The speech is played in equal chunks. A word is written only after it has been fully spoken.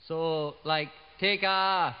So, like, take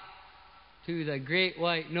off to the great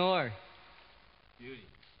white north. Beauty.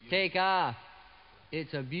 Take off.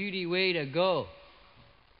 It's a beauty way to go.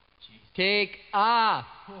 Take off,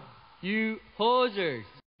 you hosers.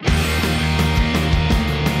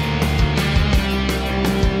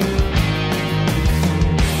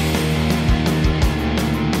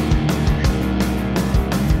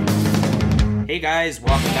 Hey guys,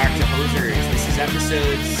 welcome back to Hosers. This is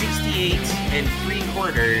episode 68 and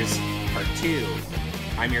 3/4, part 2.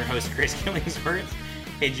 I'm your host, Chris Killingsworth,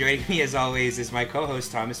 and joining me as always is my co-host,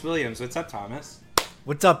 Thomas Williams. What's up, Thomas?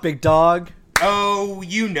 What's up, big dog? Oh,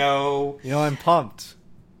 you know. You know, I'm pumped.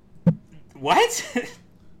 What?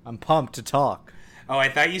 I'm pumped to talk. Oh, I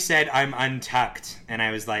thought you said I'm untucked, and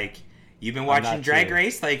I was like, you've been I'm watching not Drag too.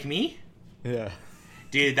 Race like me? Yeah.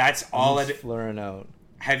 Dude, that's all I'm it... flaring out.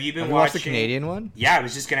 Have you been Have you watching... watched the Canadian one? Yeah, I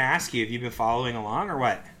was just going to ask you, have you been following along or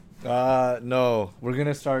what? No. We're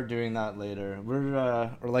gonna start doing that later.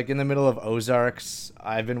 We're like in the middle of Ozarks.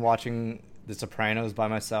 I've been watching The Sopranos by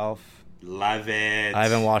myself. Love it. I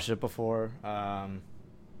haven't watched it before.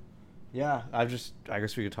 Yeah, I guess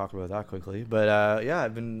we could talk about that quickly. But yeah,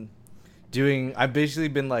 I've basically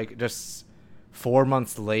been like just 4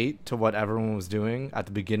 months late to what everyone was doing at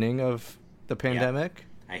the beginning of the pandemic.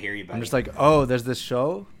 I hear you, buddy. I'm just like, oh, there's this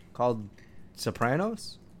show called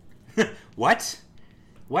Sopranos? What?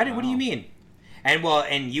 What do you Wow. mean?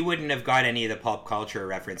 And you wouldn't have got any of the pop culture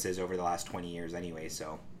references over the last 20 years anyway,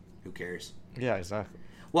 so who cares? Yeah, exactly.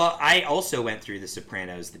 Well, I also went through The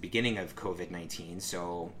Sopranos the beginning of COVID-19,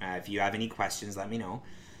 so if you have any questions, let me know.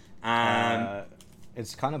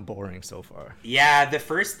 It's kind of boring so far. Yeah, the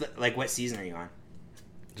first, like, what season are you on?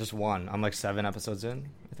 Just one. I'm like 7 episodes in. I think.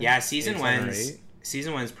 Yeah, season 7 or one's 8.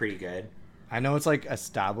 season one's pretty good. I know it's like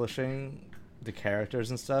establishing the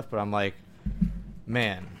characters and stuff, but I'm like,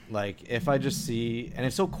 man, like if I just see, and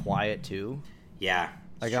it's so quiet too. Yeah,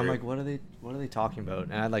 Like it's I'm true. like, what are they talking about?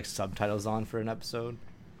 And I had like subtitles on for an episode.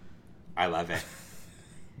 I love it.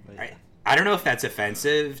 But, yeah. I don't know if that's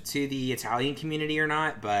offensive to the Italian community or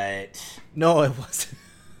not, but No, it wasn't.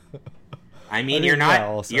 I mean, I you're think not that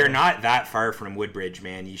also. you're not that far from Woodbridge,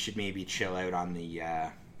 man. You should maybe chill out on the,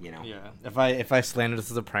 you know. Yeah. If I slander the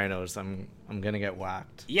Sopranos, I'm gonna get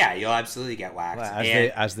whacked. Yeah, you'll absolutely get whacked. Well,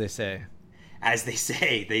 And as they say. as they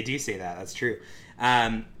say, they do say that. That's true.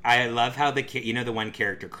 I love how the one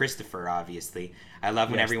character, Christopher, obviously. I love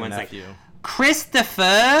when Yes, the everyone's like, nephew.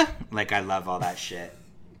 Christopher. Like, I love all that shit.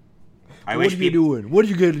 I What wish are you people. doing? What are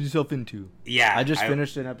you getting yourself into? Yeah, I just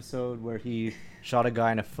finished an episode where he shot a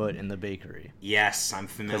guy in a foot in the bakery Yes, I'm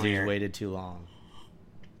because familiar. he waited too long.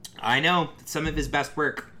 I know some of his best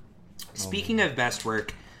work. Oh, Speaking of best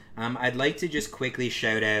work, I'd like to just quickly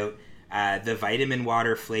shout out the vitamin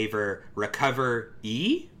water flavor Recover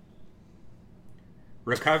E.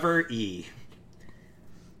 Recover E.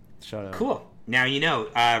 Shut up. Cool. Now you know,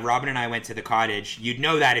 Robin and I went to the cottage. You'd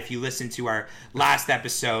know that if you listened to our last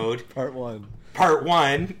episode, Part 1. part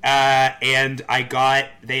 1, and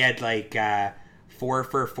they had like 4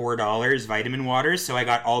 for $4 vitamin waters, so I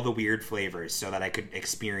got all the weird flavors so that I could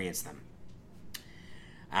experience them.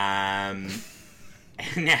 And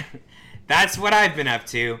that's what I've been up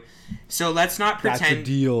to. So let's not pretend That's a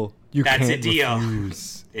deal. You That's can't a deal.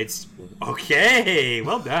 refuse. it's okay.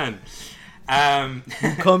 Well done.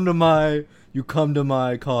 You come to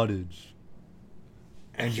my cottage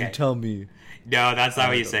and you Okay. tell me. No, that's not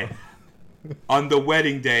what you say. On the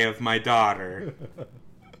wedding day of my daughter.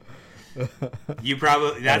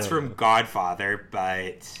 That's from Godfather,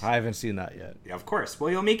 but I haven't seen that yet. of course.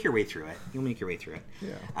 Well, you'll make your way through it.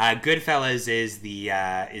 Yeah. Goodfellas is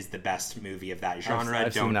the best movie of that genre.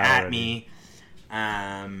 I've seen Don't that at already.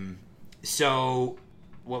 me. So,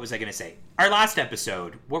 what was I going to say? Our last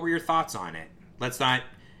episode, what were your thoughts on it? Let's not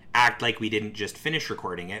act like we didn't just finish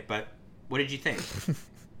recording it, but what did you think?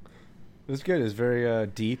 It was good. It's very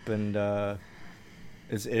deep and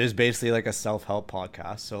it is basically like a self-help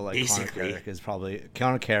podcast. So like Basically.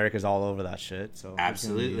 Connor Carrick is all over that shit. So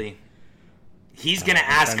Absolutely. He's going to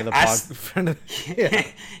friend ask of the us... yeah.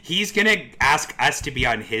 He's going to ask us to be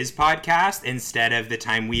on his podcast instead of the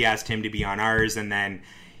time we asked him to be on ours, and then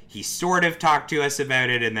he sort of talked to us about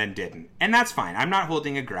it and then didn't. And that's fine. I'm not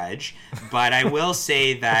holding a grudge, but I will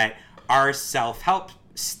say that our self-help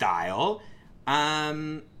style,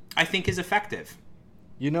 I think, is effective.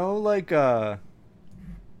 You know, like I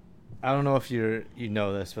don't know if you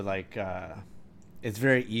know this, but like it's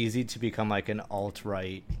very easy to become like an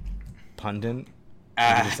alt-right pundit. You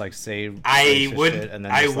can just like say racist shit and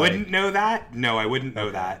then I just, wouldn't like, know that. No, I wouldn't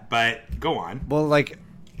know that. But go on. Well, like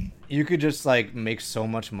you could just like make so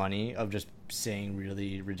much money of just saying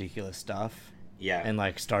really ridiculous stuff. Yeah. And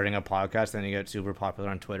like starting a podcast, then you get super popular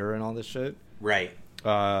on Twitter and all this shit. Right.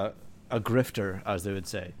 A grifter, as they would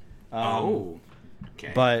say.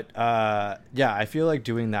 Okay. But yeah, I feel like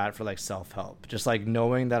doing that for like self-help, just like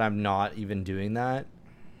knowing that I'm not even doing that,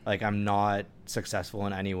 like I'm not successful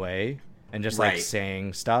in any way, and just like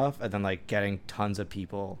saying stuff and then like getting tons of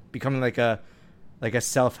people, becoming like a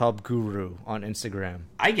self-help guru on Instagram.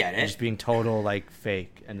 I get it. Just being total like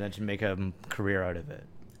fake, and then to make a career out of it.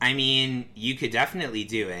 I mean, you could definitely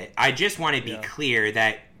do it. I just want to be clear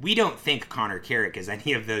that we don't think Connor Carrick is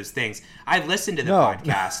any of those things. I've listened to the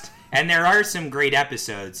podcast, and there are some great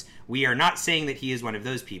episodes. We are not saying that he is one of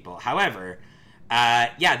those people. However,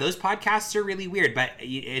 those podcasts are really weird, but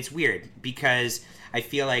it's weird because I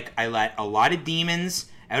feel like I let a lot of demons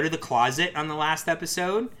out of the closet on the last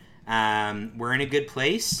episode. We're in a good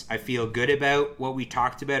place. I feel good about what we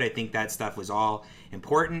talked about. I think that stuff was all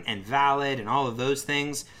important and valid and all of those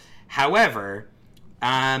things. However,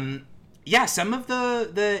 some of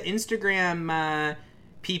the Instagram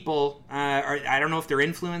people are, I don't know if they're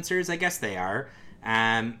influencers. I guess they are.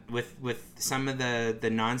 With some of the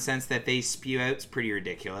nonsense that they spew out, it's pretty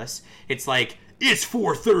ridiculous. It's like, it's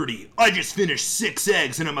 4:30. I just finished 6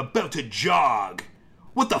 eggs and I'm about to jog.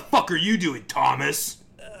 What the fuck are you doing, Thomas?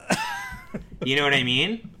 You know what I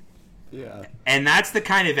mean? Yeah. And that's the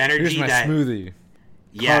kind of energy Here's my smoothie.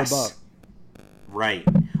 Yes. Carb up. Right.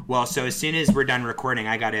 Well, so as soon as we're done recording,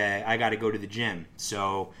 I gotta go to the gym.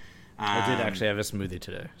 So I did actually have a smoothie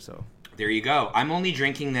today, so there you go. I'm only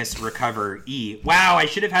drinking this Recover E. Wow, I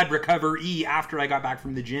should have had Recover E after I got back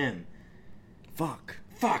from the gym. Fuck.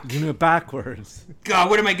 Doing it backwards. God,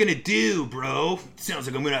 what am I gonna do, bro? Sounds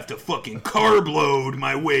like I'm gonna have to fucking carb load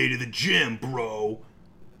my way to the gym, bro.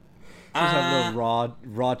 Just have the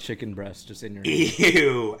raw chicken breast just in your hand.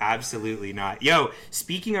 Ew, absolutely not. Yo,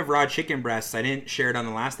 speaking of raw chicken breasts, I didn't share it on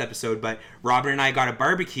the last episode, but Robin and I got a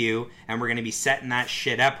barbecue, and we're going to be setting that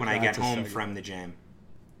shit up when I get home from the gym.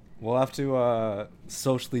 We'll have to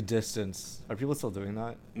socially distance. Are people still doing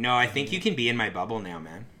that? No, I think you can be in my bubble now,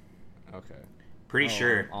 man. Okay. Pretty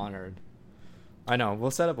sure. I'm honored. I know.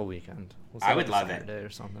 We'll set up a weekend. I would love it. Or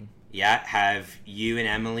something. Yeah, have you and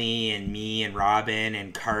Emily and me and Robin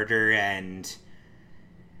and Carter and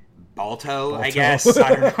Balto. I guess.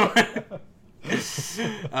 I don't know.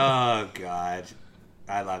 Oh, God.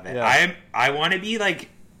 I love it. Yeah. I want to be,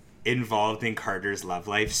 like, involved in Carter's love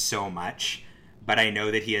life so much, but I know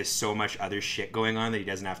that he has so much other shit going on that he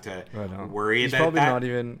doesn't have to worry He's about probably that. Not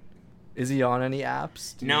even... Is he on any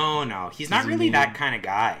apps? No. He's not really that kind of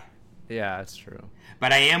guy. Yeah, that's true.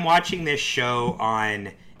 But I am watching this show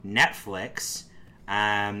on Netflix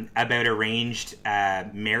about arranged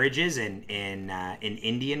marriages in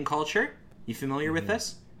Indian culture. You familiar with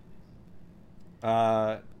this?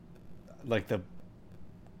 Like the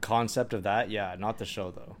concept of that? Yeah, not the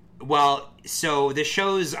show though. Well, so the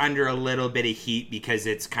show's under a little bit of heat because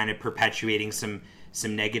it's kind of perpetuating some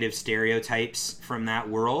negative stereotypes from that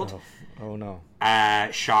world. Oh no.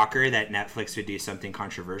 Shocker that Netflix would do something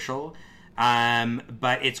controversial.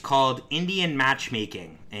 But it's called Indian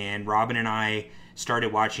Matchmaking, and Robin and I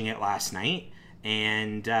started watching it last night,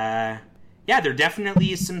 and there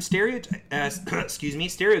definitely is some stereotypes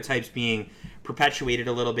being perpetuated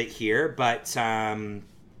a little bit here, but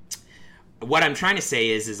what I'm trying to say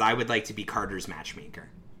is I would like to be Carter's matchmaker.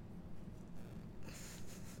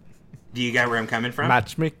 Do you get where I'm coming from?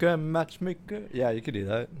 Matchmaker. Yeah, you could do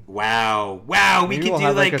that. Wow, Maybe we'll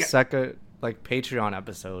have like a second Patreon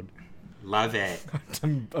episode. Love it.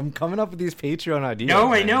 I'm coming up with these Patreon ideas. No,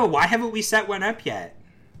 man. I know. Why haven't we set one up yet?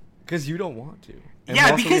 Because you don't want to. And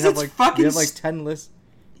yeah, because it's fucking... We have like 10 listeners.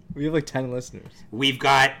 We've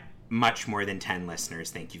got much more than 10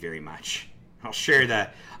 listeners. Thank you very much. I'll share the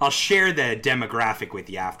demographic with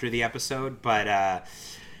you after the episode, but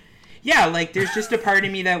there's just a part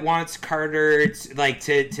of me that wants Carter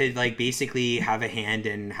to basically have a hand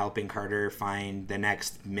in helping Carter find the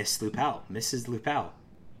next Mrs. Lupel.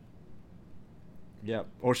 Yeah,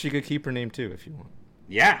 or she could keep her name too if you want.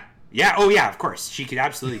 Yeah. Oh yeah, of course. She could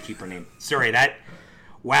absolutely keep her name. Sorry, that...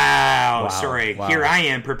 Wow. Sorry. Wow. Here I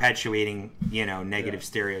am perpetuating, negative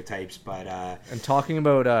stereotypes, but... And talking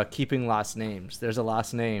about keeping last names, there's a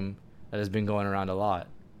last name that has been going around a lot,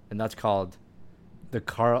 and that's called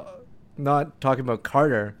not talking about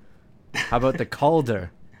Carter, how about the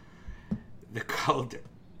Calder? The Calder.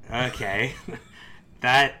 Okay.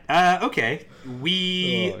 Okay.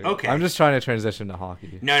 Okay. I'm just trying to transition to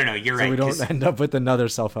hockey. No, you're right. So we don't end up with another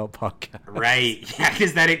self-help podcast. Right. Yeah,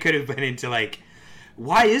 because then it could have been into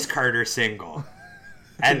why is Carter single?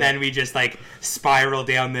 And then we just spiral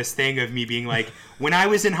down this thing of me being when I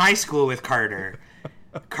was in high school with Carter,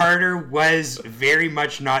 Carter was very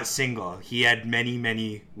much not single. He had many,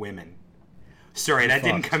 many women. Sorry, that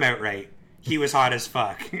didn't come out right. He was hot as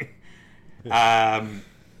fuck. Yeah.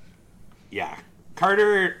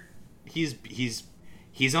 Carter, he's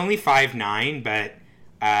only 5'9", but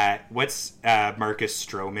what's Marcus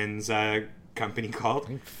Stroman's company called?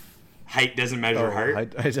 Height doesn't measure heart.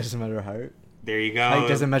 Height doesn't measure heart. There you go. Height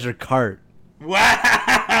doesn't measure cart.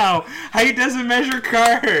 Wow! Height doesn't measure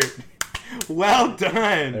cart. Well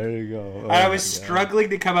done. There you go. I was struggling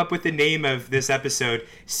to come up with the name of this episode,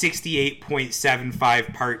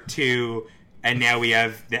 68.75 Part 2, and now we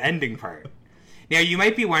have the ending part. Now, you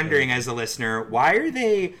might be wondering as a listener, why are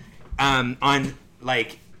they on,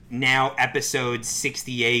 like, now episode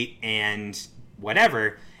 68 and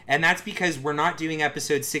whatever? And that's because we're not doing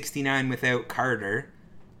episode 69 without Carter,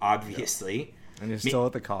 obviously. Yep. And he's still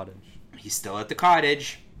at the cottage. He's still at the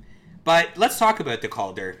cottage. But let's talk about the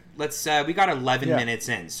Calder. Let's. We got 11 minutes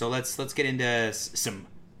in, so let's get into some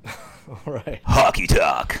all right hockey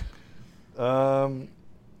talk.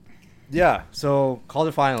 Yeah. So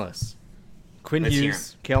Calder finalists: Quinn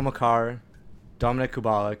Hughes, Cale Makar, Dominik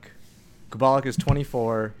Kubalik. Kubalik is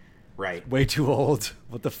 24. Right. Way too old.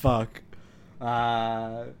 What the fuck?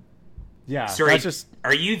 Yeah. Sorry.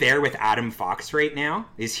 Are you there with Adam Fox right now?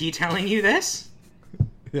 Is he telling you this?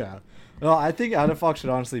 Yeah. No, I think Adam Fox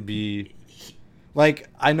should honestly be, like,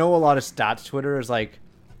 I know a lot of stats Twitter is like,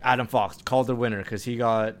 Adam Fox called the winner because he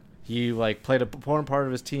like played an important part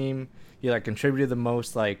of his team. He like contributed the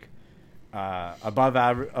most, like,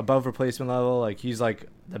 above replacement level. Like, he's like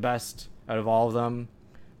the best out of all of them.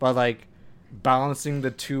 But like balancing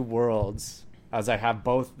the two worlds, as I have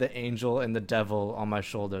both the angel and the devil on my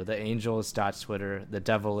shoulder. The angel is stats Twitter. The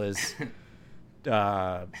devil is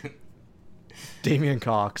Damian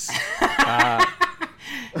Cox.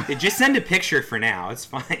 Just send a picture for now. It's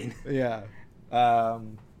fine. Yeah. That's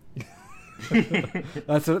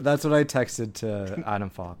what I texted to Adam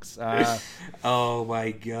Fox. Oh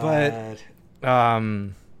my god. But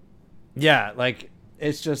yeah, like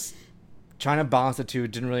it's just trying to balance the two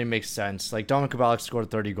didn't really make sense. Like Dominik Kubalik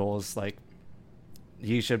scored 30 goals. Like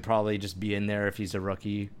he should probably just be in there if he's a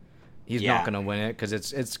rookie. He's not going to win it because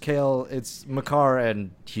it's Cale, it's Makar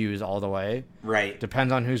and Hughes all the way. Right.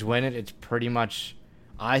 Depends on who's winning it. It's pretty much,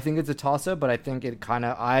 I think it's a toss-up, but I think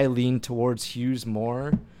I lean towards Hughes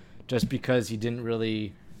more just because he didn't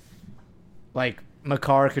really, like,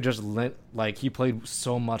 Makar could just, like, he played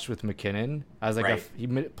so much with McKinnon as, like, he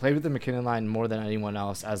played with the McKinnon line more than anyone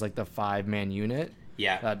else as, like, the 5-man unit.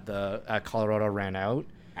 Yeah. That Colorado ran out.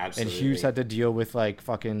 Absolutely. And Hughes had to deal with, like,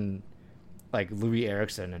 fucking, like, Louis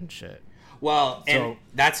Eriksson and shit. Well, and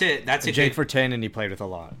that's it. That's a Jake Vertain, and he played with a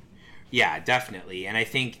lot. Yeah, definitely. And I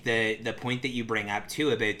think the point that you bring up too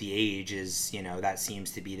about the age is, you know, that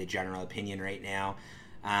seems to be the general opinion right now.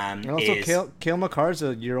 And also, Cale Makar's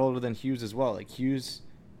a year older than Hughes as well. Like Hughes,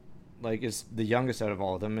 like is the youngest out of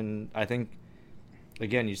all of them, and I think,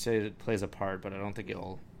 again, you say it plays a part, but I don't think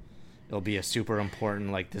it'll be a super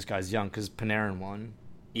important like this guy's young because Panarin won.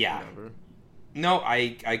 Yeah. Whatever. No,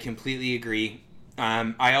 I completely agree.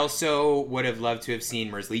 I also would have loved to have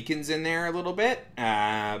seen Merzlikins in there a little bit,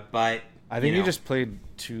 but I think he just played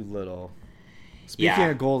too little. Speaking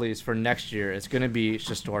of goalies for next year, it's going to be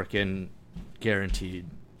Shesterkin, guaranteed,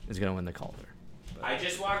 is going to win the Calder. But I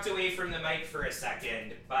just walked away from the mic for a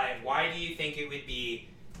second, but why do you think it would be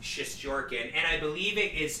Shesterkin? And I believe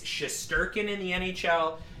it is Shesterkin in the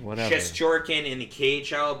NHL, Shesterkin in the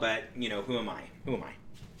KHL, but, you know, who am I?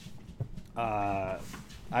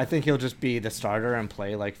 I think he'll just be the starter and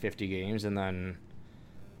play like 50 games, and then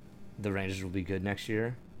the Rangers will be good next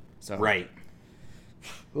year. So right.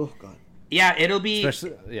 Oh god. Yeah, it'll be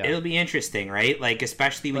interesting, right? Like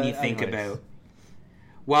especially when you think about.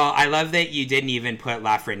 Well, I love that you didn't even put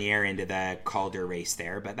Lafreniere into the Calder race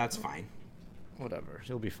there, but that's fine. Whatever,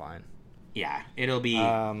 he'll be fine. Yeah, it'll be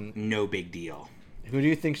no big deal. Who do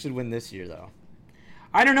you think should win this year, though?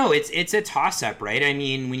 I don't know. It's a toss-up, right? I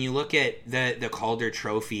mean, when you look at the Calder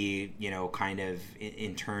Trophy, you know, kind of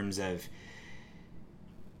in terms of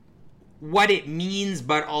what it means,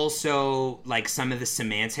 but also like some of the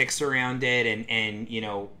semantics around it, and you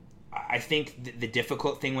know, I think the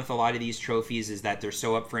difficult thing with a lot of these trophies is that they're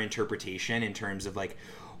so up for interpretation in terms of like,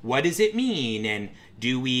 what does it mean, and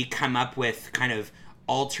do we come up with kind of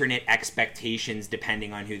alternate expectations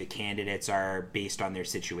depending on who the candidates are based on their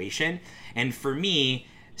situation. And for me,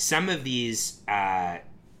 some of these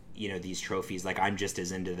these trophies, like I'm just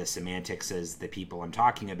as into the semantics as the people I'm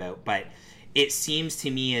talking about, but it seems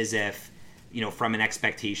to me as if, you know, from an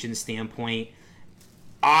expectation standpoint,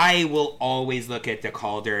 I will always look at the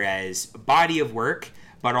Calder as body of work,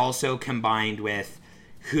 but also combined with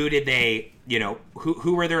who did they,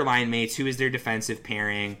 who were their line mates? Who is their defensive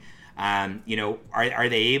pairing? Are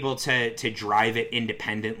they able to drive it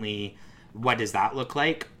independently? What does that look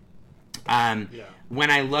like? When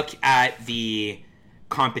I look at the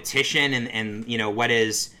competition and what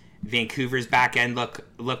is Vancouver's back end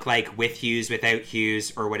look like with Hughes, without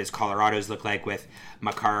Hughes, or what does Colorado's look like with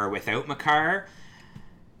Makar or without Makar,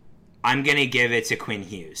 I'm going to give it to Quinn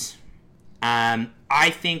Hughes. I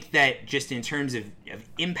think that just in terms of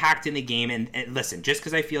impact in the game, and listen, just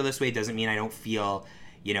because I feel this way doesn't mean I don't feel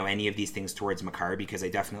any of these things towards Makar, because I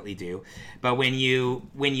definitely do. But when you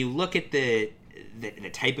look at the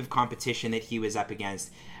type of competition that he was up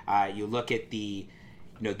against, you look at the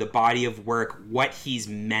body of work, what he's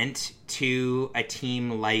meant to a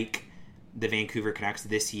team like the Vancouver Canucks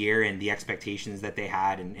this year, and the expectations that they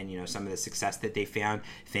had, and some of the success that they found.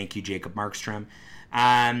 Thank you, Jacob Markstrom.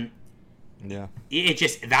 It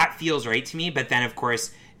just, that feels right to me. But then, of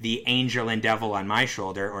course, the angel and devil on my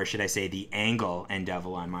shoulder, or should I say the angle and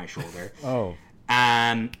devil on my shoulder,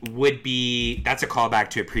 would be, that's a callback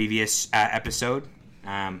to a previous episode.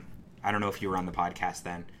 I don't know if you were on the podcast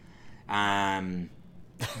then.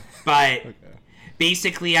 But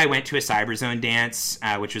basically I went to a Cyberzone dance,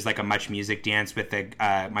 which was like a Much Music dance with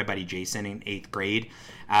my buddy Jason in 8th grade.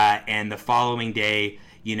 And the following day,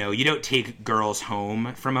 you don't take girls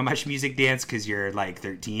home from a Much Music dance because you're like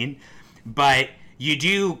 13. But you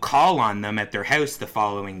do call on them at their house the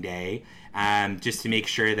following day, just to make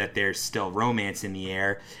sure that there's still romance in the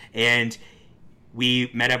air. And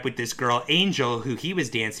we met up with this girl, Angel, who he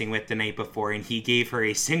was dancing with the night before, and he gave her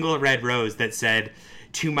a single red rose that said,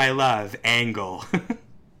 "To my love, Angle."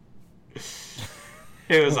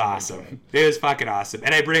 It was awesome. It was fucking awesome.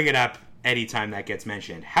 And I bring it up anytime that gets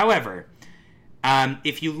mentioned. However,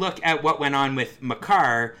 if you look at what went on with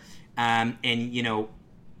Makar, and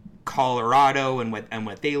Colorado and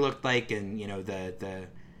what they looked like, and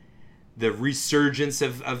the resurgence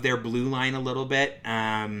of their blue line a little bit,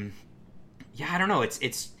 I don't know.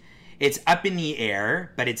 It's up in the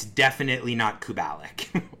air, but it's definitely not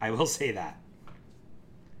Kubalik. I will say that.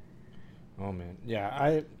 Oh man, yeah.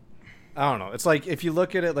 I don't know. It's like, if you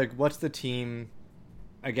look at it, like, what's the team?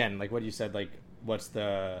 Again, like what you said, like, what's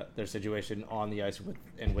their situation on the ice with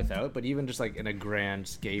and without? But even just like in a grand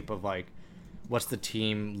scape of like, what's the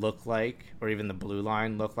team look like, or even the blue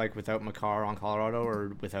line look like without Makar on Colorado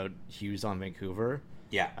or without Hughes on Vancouver?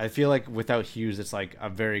 Yeah. I feel like without Hughes, it's like a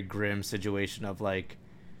very grim situation of like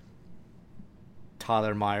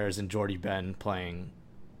Tyler Myers and Jordy Ben playing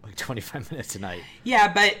like 25 minutes a night.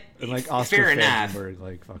 Yeah, but and like Oscar fair enough.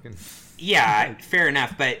 Like fucking. Yeah, fair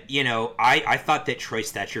enough. But I thought that Troy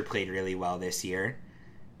Stetcher played really well this year.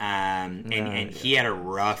 He had a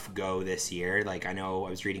rough go this year. Like, I know I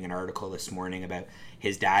was reading an article this morning about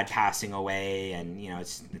his dad passing away, and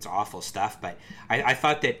it's awful stuff. But I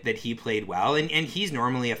thought that he played well, and he's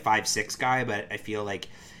normally a 5'6" guy, but I feel like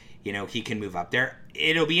he can move up there.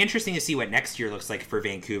 It'll be interesting to see what next year looks like for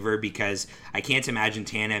Vancouver, because I can't imagine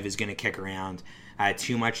Tanev is going to kick around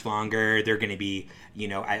too much longer. They're going to be,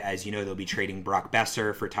 as they'll be trading Brock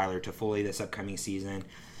Besser for Tyler Toffoli this upcoming season.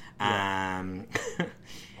 Yeah.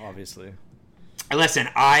 Obviously. Listen,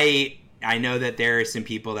 I know that there are some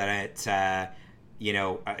people that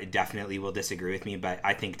definitely will disagree with me, but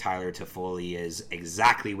I think Tyler Toffoli is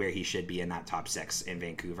exactly where he should be in that top 6 in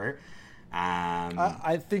Vancouver.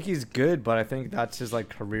 I think he's good, but I think that's his like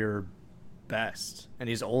career best, and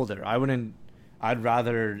he's older. I'd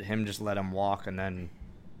rather him just let him walk and then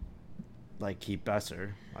like keep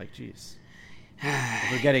Besser. Like, jeez.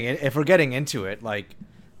 If we're getting into it, like,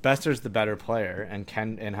 Besser's the better player and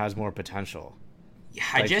has more potential.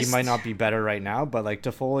 Yeah, he might not be better right now, but like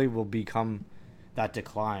Toffoli will become that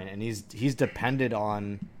decline, and he's depended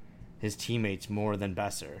on his teammates more than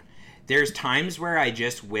Besser. There's times where I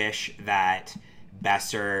just wish that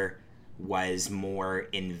Besser was more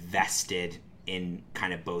invested in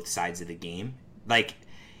kind of both sides of the game. Like,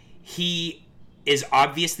 he is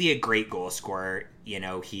obviously a great goal scorer.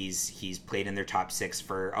 He's played in their top 6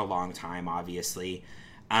 for a long time, obviously.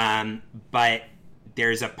 But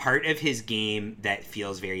there's a part of his game that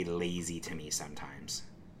feels very lazy to me sometimes.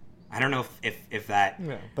 I don't know if that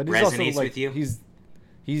resonates with you.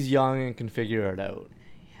 He's young and can figure it out.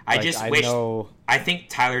 I think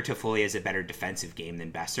Tyler Toffoli has a better defensive game than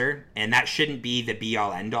Besser, and that shouldn't be the be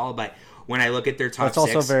all end all. But when I look at their top 6,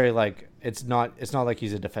 it's also very like it's not like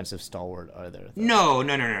he's a defensive stalwart either. No,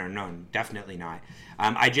 definitely not.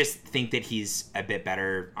 I just think that he's a bit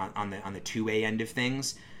better on the two-way end of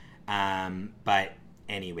things. But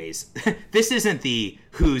anyways, this isn't the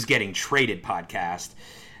Who's Getting Traded podcast.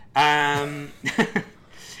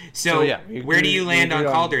 So yeah, where do you land on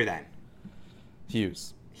agree Calder then?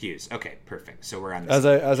 Hughes. Hughes. Okay, perfect. So we're on the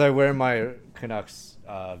As I wear my Canucks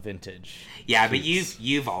vintage. Yeah, but Hughes.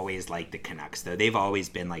 you've always liked the Canucks though. They've always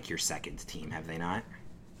been like your second team, have they not?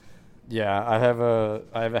 Yeah, I have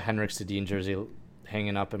a Henrik Sedin jersey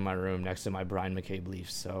hanging up in my room next to my Brian McCabe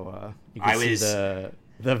Leafs, so you can see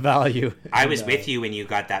the value. I was with you when you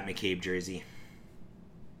got that McCabe jersey.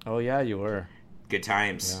 Oh yeah, you were. Good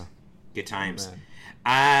times. Yeah. Good times.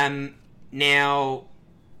 Oh, Now,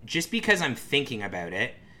 just because I'm thinking about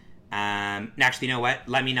it, actually, you know what?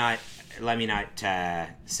 Let me not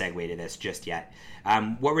segue to this just yet.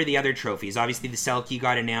 What were the other trophies? Obviously, the Selke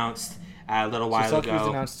got announced a little while Selke ago. was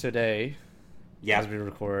announced today. Yeah. As we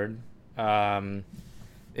record.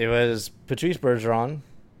 It was Patrice Bergeron,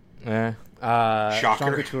 Shocker.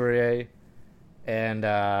 Sean Couturier, and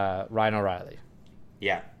Ryan O'Reilly.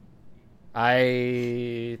 Yeah.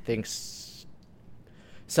 I think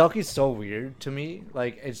Selke's so weird to me.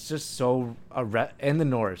 Like, it's just so in the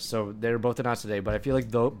North. So they're both announced today, but I feel like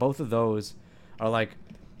both of those are like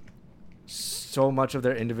so much of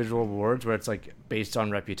their individual awards where it's like based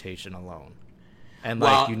on reputation alone. And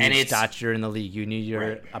like you need stature in the league. You need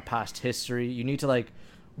a past history. You need to like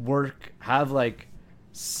have like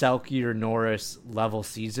Selke or Norris level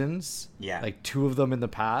seasons. Yeah. Like 2 of them in the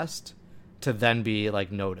past to then be like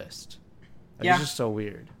noticed. Like, yeah. It's just so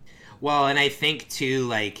weird. Well, and I think too,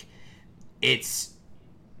 like, it's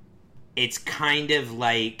kind of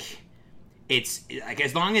like, it's like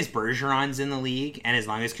as long as Bergeron's in the league and as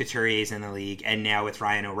long as Couturier's in the league, and now with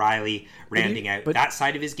Ryan O'Reilly rounding out that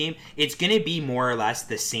side of his game, it's going to be more or less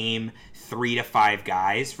the same 3 to 5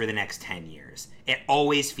 guys for the next 10 years. It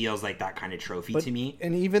always feels like that kind of trophy to me.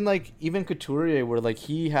 And even Couturier, where like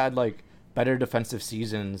he had like better defensive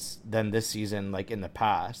seasons than this season, like in the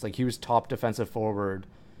past. Like he was top defensive forward,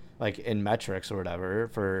 like in metrics or whatever,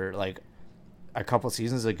 for like a couple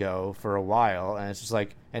seasons ago for a while, and it's just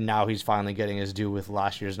like, and now he's finally getting his due with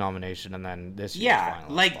last year's nomination and then this year's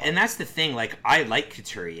final like spot. And that's the thing, like I like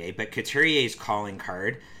Couturier, but Couturier's calling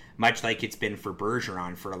card, much like it's been for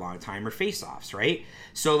Bergeron for a long time, are face-offs, right?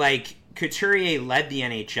 So like Couturier led the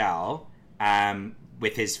NHL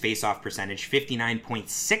with his face-off percentage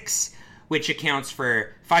 59.6, which accounts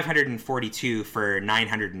for 542 for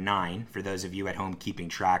 909 for those of you at home keeping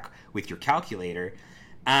track with your calculator.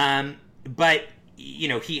 But, you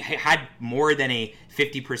know, he had more than a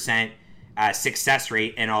 50% success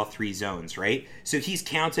rate in all 3 zones, right? So he's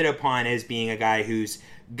counted upon as being a guy who's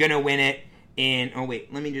going to win it in... Oh,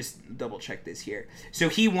 wait, let me just double check this here. So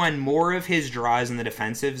he won more of his draws in the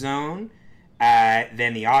defensive zone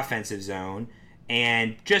than the offensive zone.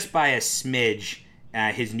 And just by a smidge,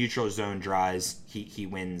 his neutral zone draws, he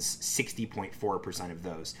wins 60.4% of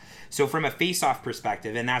those. So from a face-off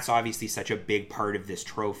perspective, and that's obviously such a big part of this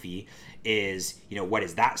trophy, is, you know, what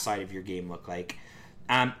does that side of your game look like?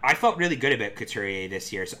 I felt really good about Couturier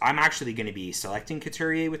this year, so I'm actually going to be selecting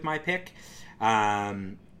Couturier with my pick,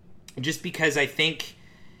 just because I think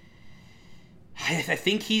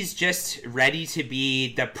he's just ready to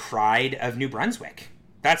be the pride of New Brunswick.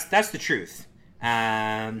 That's the truth.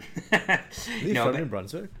 Is he from New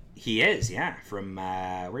Brunswick? He is, yeah. From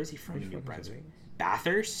where is he from? New Brunswick.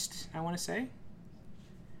 Bathurst, I want to say.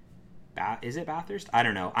 Is it Bathurst? I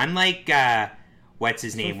don't know. I'm like, what's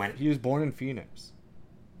his name? He was born in Phoenix.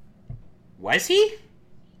 Was he?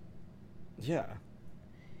 Yeah.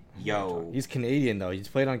 Yo. He's Canadian though. He's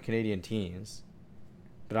played on Canadian teams,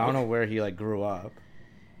 but I don't know where he like grew up.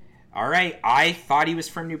 All right, I thought he was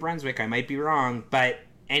from New Brunswick. I might be wrong, but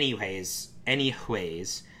anyways, you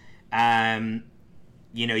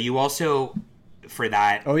know, you also for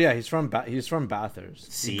that. Oh yeah, he's from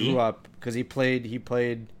Bathurst. See? He grew up because he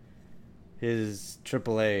played his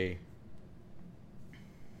AAA.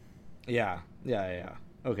 Yeah.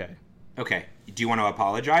 Okay. Do you want to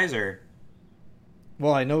apologize or?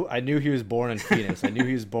 Well, I knew he was born in Phoenix. I knew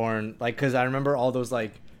he was born like because I remember all those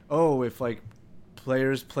like, oh, if like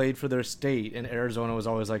players played for their state, and Arizona was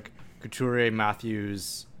always like Couturier,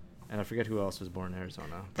 Matthews, and I forget who else was born in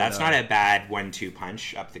Arizona. That's not a bad 1-2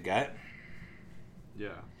 punch up the gut. Yeah,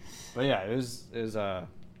 but yeah, it was yeah.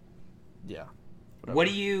 Whatever. What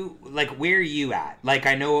do you like? Where are you at? Like,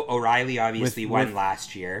 I know O'Reilly obviously won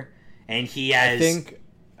last year, and he has. I think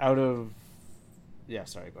out of. Yeah,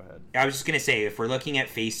 sorry. Go ahead. I was just gonna say, if we're looking at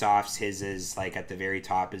face-offs, his is like at the very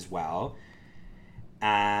top as well.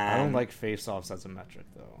 I don't like face-offs as a metric,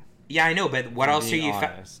 though. Yeah, I know, but what else are you?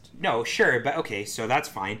 No, sure, but okay, so that's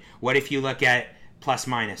fine. What if you look at plus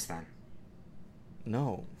minus then?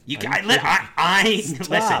 No.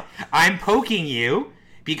 Listen. I'm poking you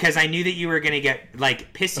because I knew that you were gonna get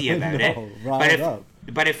like pissy about it.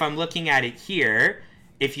 But if I'm looking at it here,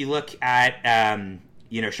 if you look at,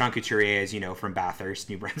 Sean Couturier, as you know, from Bathurst,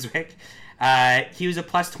 New Brunswick, he was a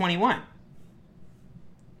plus 21,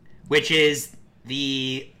 which is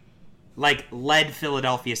the, led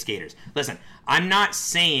Philadelphia skaters. Listen, I'm not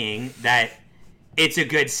saying that it's a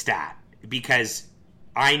good stat, because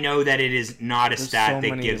I know that it is not a stat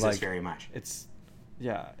that gives us very much. It's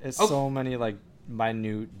so many,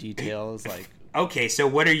 minute details, Okay, so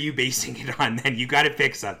what are you basing it on then? You got to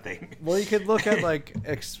pick something. Well, you could look at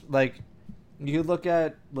you could look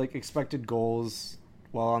at expected goals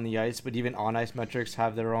while on the ice, but even on ice metrics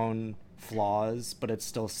have their own flaws, but it's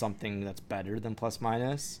still something that's better than plus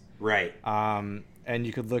minus. Right. And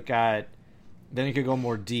you could look at, then you could go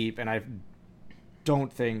more deep, and I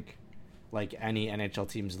don't think any NHL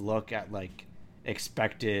teams look at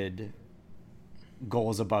expected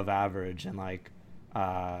goals above average and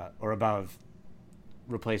or above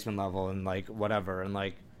replacement level and whatever,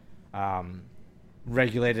 and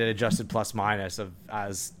regulated adjusted plus minus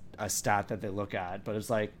as a stat that they look at. But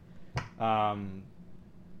it's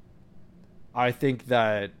I think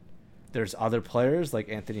that there's other players like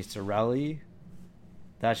Anthony Cirelli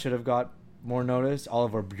that should have got more notice.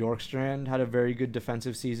 Oliver Bjorkstrand had a very good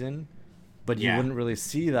defensive season, but you wouldn't really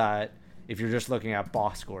see that if you're just looking at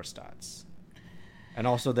box score stats. And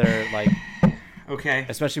also they're okay,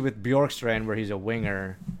 especially with Bjorkstrand, where he's a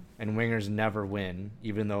winger, and wingers never win,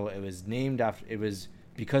 even though it was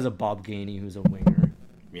because of Bob Gainey, who's a winger.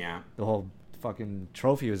 Yeah. The whole fucking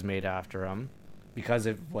trophy was made after him because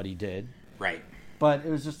of what he did. Right. But it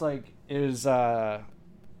was just I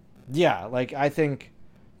think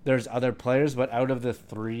there's other players, but out of the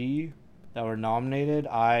 3 that were nominated,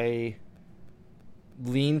 I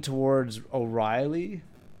lean towards O'Reilly.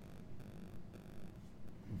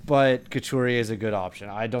 But Couturier is a good option.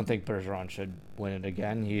 I don't think Bergeron should win it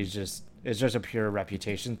again. It's just a pure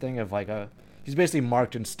reputation thing of he's basically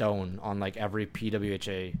marked in stone on every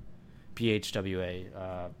PHWA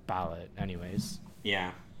ballot anyways.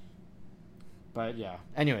 Yeah. But yeah.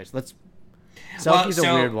 Anyways, Selke's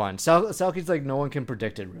a weird one. Selke's no one can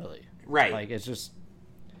predict it really. Right. It's just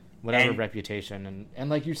whatever reputation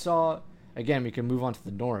and you saw, again, we can move on to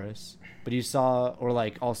the Norris, but you saw, or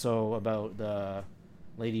also about the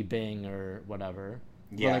Lady Bing or whatever.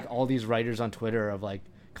 Yeah. Where, all these writers on Twitter of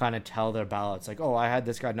kind of tell their ballots oh, I had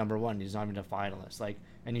this guy number 1, he's not even a finalist.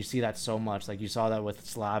 And you see that so much. You saw that with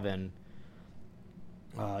Slavin,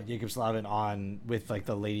 Jacob Slavin on with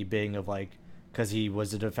the Lady Bing of because he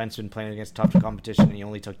was a defenseman playing against tough competition and he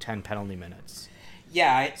only took 10 penalty minutes.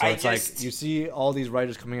 Yeah, I just you see all these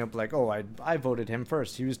writers coming up oh, I voted him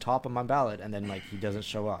first. He was top on my ballot, and then he doesn't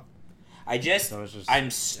show up.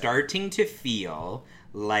 I'm starting to feel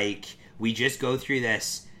we just go through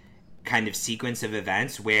this kind of sequence of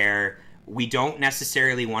events where we don't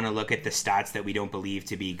necessarily want to look at the stats that we don't believe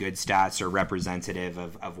to be good stats or representative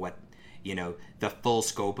of what, the full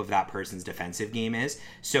scope of that person's defensive game is.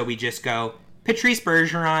 So we just go, Patrice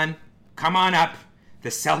Bergeron, come on up. The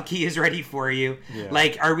Selke is ready for you.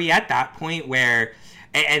 Yeah. Are we at that point where...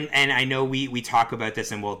 And I know we talk about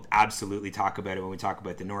this, and we'll absolutely talk about it when we talk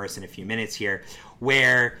about the Norris in a few minutes here,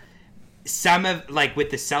 where some of,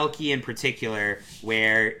 with the Selke in particular,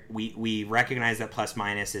 where we recognize that plus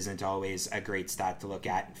minus isn't always a great stat to look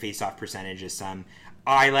at. Face-off percentage is some.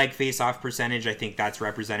 I like face-off percentage. I think that's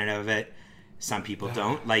representative of it. Some people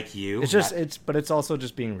don't, like you. But it's also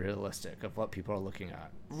just being realistic of what people are looking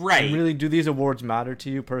at. Right. And really, do these awards matter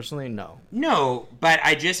to you personally? No. No, but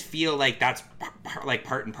I just feel that's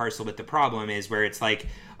part and parcel with the problem is where it's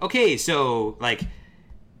okay, so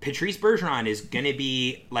Patrice Bergeron is going to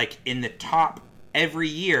be in the top every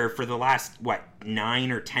year for the last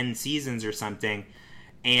 9 or 10 seasons or something,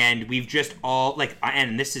 and we've just all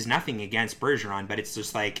and this is nothing against Bergeron, but it's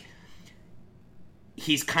just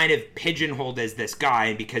he's kind of pigeonholed as this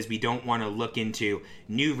guy because we don't want to look into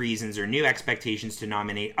new reasons or new expectations to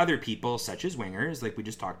nominate other people, such as wingers, we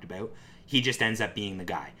just talked about. He just ends up being the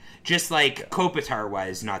guy. Just Kopitar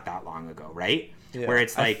was not that long ago, right? Yeah. Where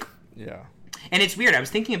it's yeah. And it's weird. I was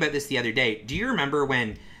thinking about this the other day. Do you remember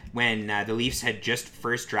when the Leafs had just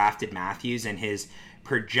first drafted Matthews and his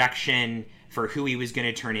projection for who he was going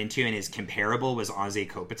to turn into and his comparable was Anze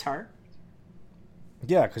Kopitar?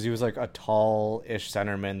 Yeah, because he was a tall-ish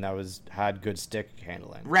centerman that had good stick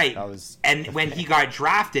handling. Right. And when he got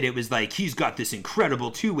drafted, it was he's got this incredible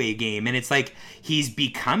two-way game, and it's he's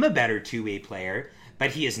become a better two-way player, but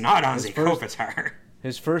he is not Anze Kopitar.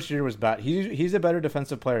 His first year was bad. He's a better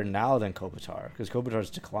defensive player now than Kopitar because Kopitar's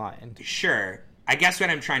declined. Sure. I guess what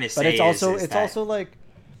I'm trying to say but it's also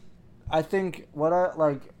I think what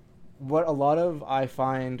a lot of I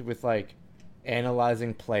find with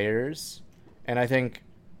analyzing players, and I think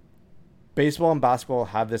baseball and basketball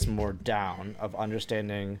have this more down of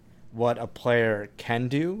understanding what a player can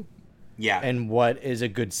do and what is a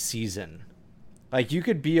good season. Like, you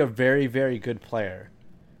could be a very, very good player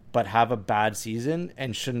but have a bad season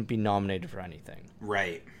and shouldn't be nominated for anything.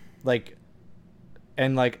 Right. Like,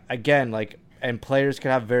 and like, again, like, and players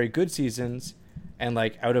could have very good seasons and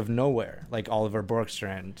like out of nowhere, like Oliver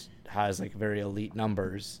Borkstrand has like very elite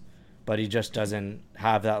numbers, but he just doesn't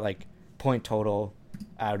have that like point total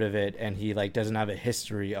out of it, and he like doesn't have a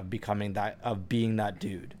history of being that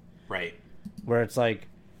dude. Right. Where it's like,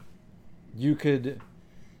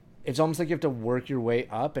 it's almost like you have to work your way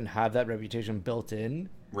up and have that reputation built in.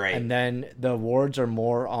 Right. And then the awards are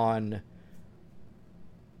more on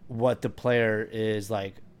what the player is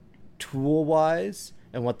like tool wise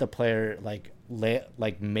and what the player like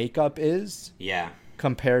makeup is. Yeah.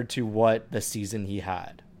 Compared to what the season he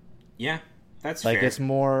had. Yeah, that's like fair. It's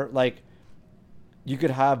more like you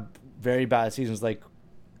could have very bad seasons, like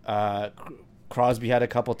Crosby had a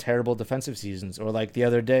couple terrible defensive seasons, or like the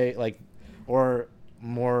other day, like, or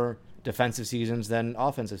more defensive seasons than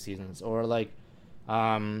offensive seasons, or like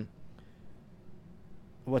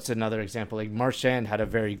what's another example? Like Marchand had a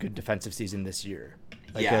very good defensive season this year,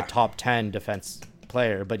 like a top 10 defense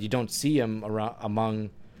player, but you don't see him around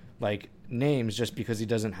among like names just because he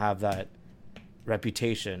doesn't have that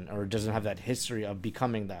reputation or doesn't have that history of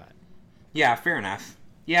becoming that. Yeah, fair enough.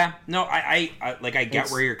 Yeah, no, I get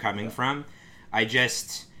where you're coming from. I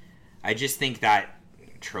just think that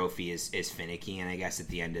trophy is finicky, and I guess at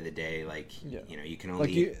the end of the day, like, you know, you can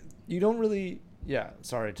only like you don't really. Yeah,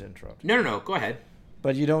 sorry to interrupt. No, go ahead.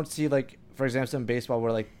 But you don't see, like, for example, in baseball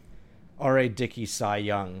where like R.A. Dickey, Cy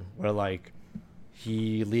Young, where like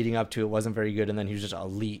he leading up to it wasn't very good, and then he was just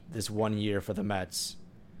elite this 1 year for the Mets,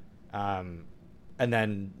 and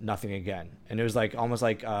then nothing again. And it was like almost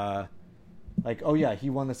like oh yeah, he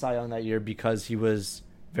won the Cy Young that year because he was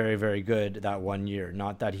very, very good that 1 year,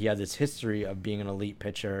 not that he had this history of being an elite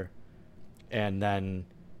pitcher, and then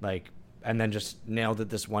just nailed it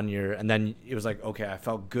this 1 year, and then it was like, okay, I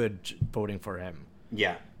felt good voting for him.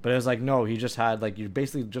 Yeah. But it was like, no, he just had, like, you're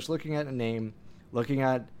basically just looking at a name, looking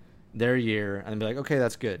at their year, and be like, okay,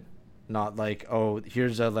 that's good. Not like, oh,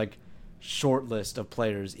 here's a, like, short list of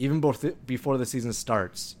players. Even before the season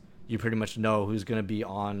starts, you pretty much know who's going to be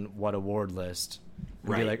on what award list.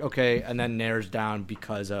 And be like, okay, and then narrows down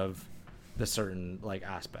because of the certain, like,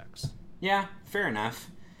 aspects. Yeah, fair enough.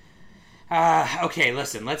 Okay,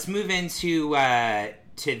 listen, let's move into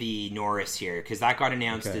to the Norris here, because that got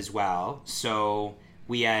announced as well. So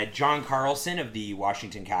we had John Carlson of the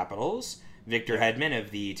Washington Capitals, Victor Hedman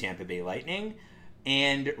of the Tampa Bay Lightning,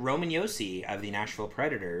 and Roman Josi of the Nashville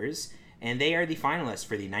Predators, and they are the finalists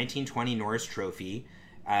for the 1920 Norris Trophy,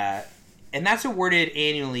 and that's awarded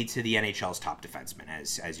annually to the NHL's top defenseman,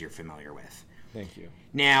 as you're familiar with. Thank you.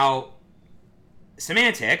 Now,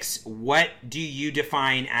 semantics, what do you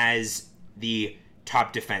define as the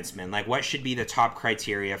top defenseman? Like, what should be the top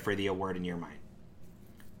criteria for the award in your mind?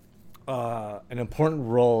 An important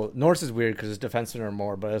role. Norris is weird because his defensemen are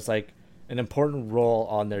more, but it's like an important role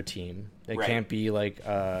on their team. They can't be like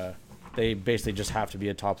they basically just have to be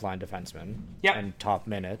a top line defenseman and top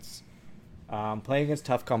minutes. Playing against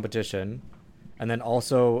tough competition, and then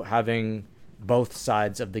also having both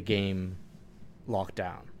sides of the game locked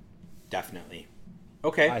down. Definitely.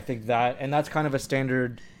 Okay. I think that, and that's kind of a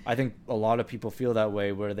standard. I think a lot of people feel that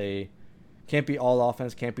way, where they can't be all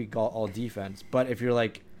offense, can't be all defense. But if you're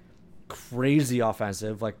like crazy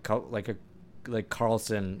offensive, like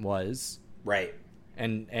Carlson was, right,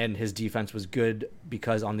 and his defense was good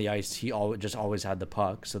because on the ice he always had the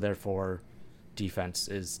puck, so therefore defense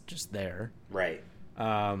is just there, right.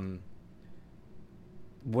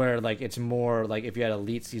 Where like it's more like if you had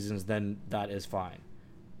elite seasons, then that is fine.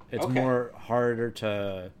 It's more harder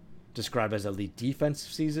to describe as elite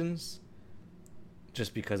defensive seasons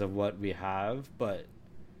just because of what we have. But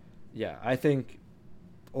yeah, I think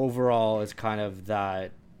overall it's kind of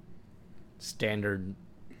that standard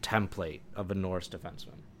template of a Norris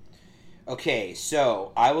defenseman. Okay,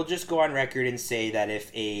 so I will just go on record and say that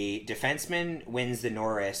if a defenseman wins the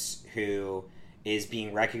Norris who is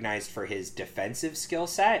being recognized for his defensive skill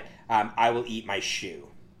set, I will eat my shoe.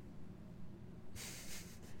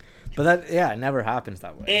 But that, it never happens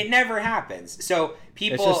that way. It never happens. So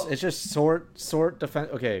people, it's just sort defense.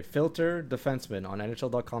 Okay, filter defenseman on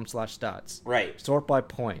NHL.com/stats. Right. Sort by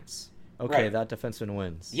points. Okay, that defenseman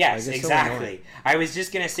wins. Yes, exactly. So I was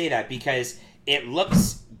just gonna say that because it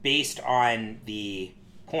looks based on the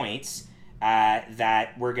points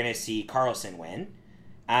that we're gonna see Carlson win,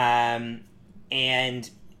 and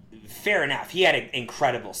fair enough. He had an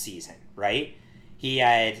incredible season, right? He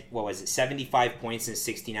had, 75 points in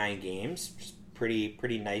 69 games. Which is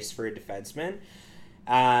pretty nice for a defenseman.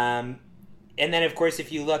 And then, of course,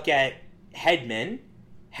 if you look at Hedman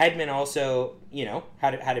also,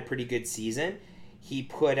 had a pretty good season. He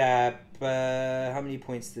put up, how many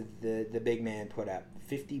points did the big man put up?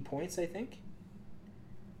 50 points, I think?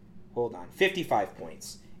 Hold on. 55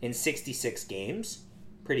 points in 66 games.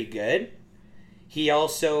 Pretty good. He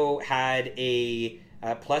also had a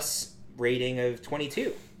plus rating of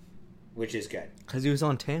 22, which is good. Because he was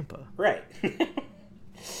on Tampa. Right.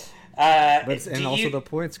 The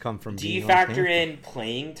points come from do you factor in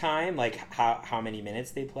playing time, like how many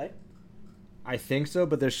minutes they play? I think so,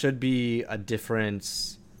 but there should be a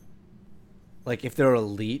difference. Like, if they're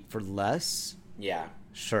elite for less, yeah,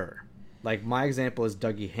 sure. Like, my example is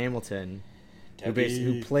Dougie Hamilton,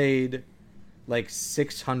 who played like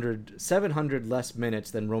 700 less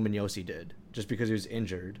minutes than Roman Josi did, just because he was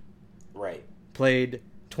injured. Right. Played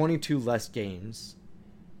 22 less games,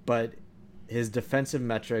 but his defensive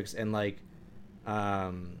metrics and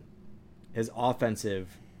his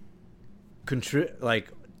offensive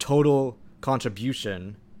total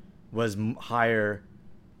contribution was higher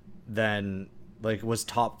than was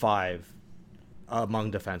top 5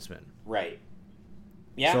 among defensemen. Right.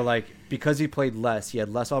 Yeah. So because he played less, he had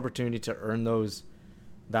less opportunity to earn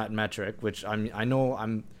that metric, which I know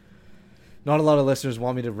I'm not a lot of listeners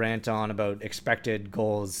want me to rant on about expected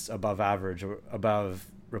goals above average or above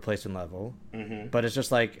replacement level. Mm-hmm. But it's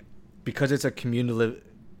just because it's a cumulative,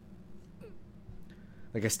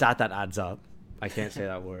 a stat that adds up. I can't say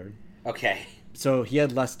that word. Okay. So he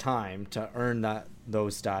had less time to earn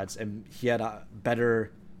those stats, and he had a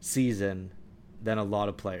better season than a lot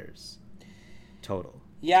of players total.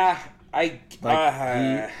 Yeah, I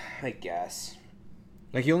guess.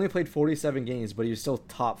 He only played 47 games, but he was still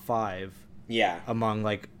top 5. Yeah. Among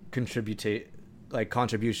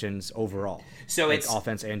contributions overall. So it's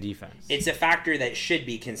offense and defense. It's a factor that should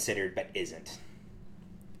be considered but isn't.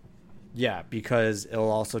 Yeah, because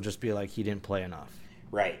it'll also just be he didn't play enough.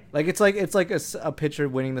 Right. It's like a pitcher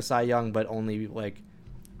winning the Cy Young, but only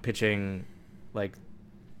pitching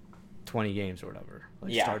 20 games or whatever.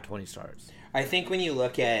 Start 20 starts. I think when you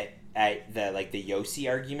look at the Josi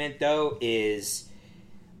argument though, is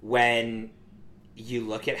when you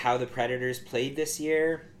look at how the Predators played this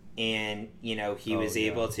year, and he was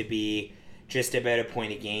able to be just about a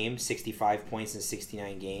point a game, 65 points in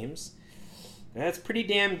 69 games. That's pretty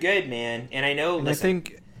damn good, man. And I know, I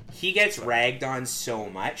think he gets ragged on so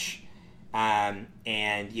much, and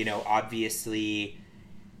obviously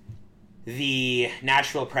the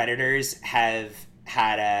Nashville Predators have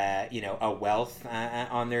had a wealth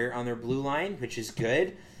on their blue line, which is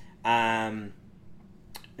good.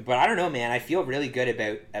 But I don't know, man. I feel really good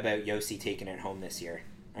about Josi taking it home this year.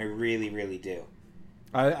 I really, really do.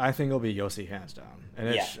 I think it'll be Josi hands down.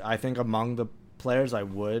 And I think among the players, I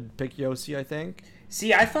would pick Josi, I think.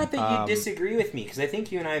 See, I thought that you'd disagree with me, because I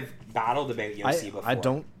think you and I have battled about Josi before. I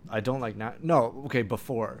don't like that. No, okay,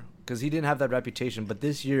 before. Because he didn't have that reputation. But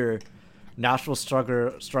this year, Nashville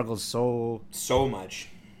struggled so much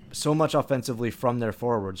offensively from their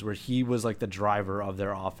forwards, where he was the driver of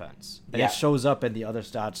their offense. And it shows up in the other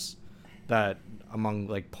stats that among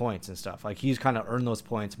points and stuff. He's kind of earned those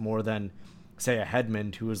points more than, say, a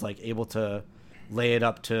Hedman, who was able to lay it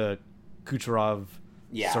up to Kucherov,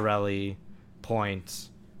 Cirelli, points,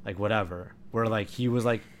 whatever. Where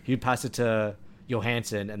he'd pass it to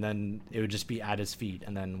Johansson, and then it would just be at his feet,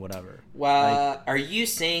 and then whatever. Well, are you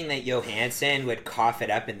saying that Johansson would cough it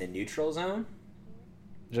up in the neutral zone?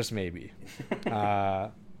 Just maybe.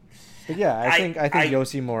 But yeah, I think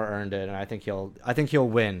Josi more earned it, and I think he'll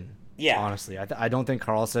win. Yeah. Honestly, I don't think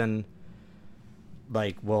Karlsson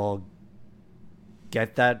will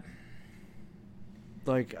get that.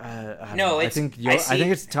 No, I think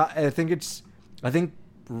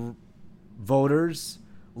voters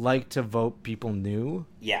like to vote people new.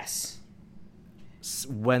 Yes.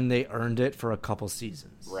 When they earned it for a couple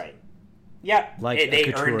seasons. Right. Yeah.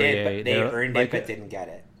 They earned it, but didn't get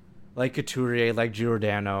it. Like Couturier, like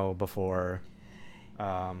Giordano before.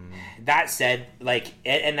 That said,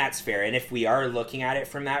 and that's fair. And if we are looking at it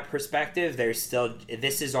from that perspective,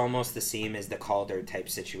 this is almost the same as the Calder type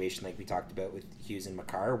situation, like we talked about with Hughes and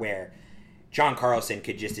Makar, where John Carlson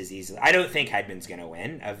could just as easily. I don't think Hedman's going to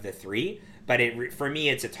win of the three, but for me,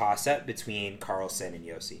 it's a toss up between Carlson and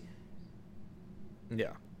Josi.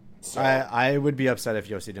 Yeah, so I would be upset if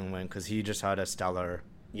Josi didn't win, because he just had a stellar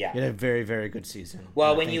Yeah. He had a very, very good season.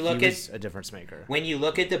 Well, And I when think you look he at was a difference maker. when you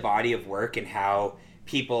look at the body of work and how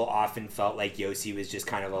people often felt like Yossi was just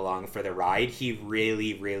kind of along for the ride, he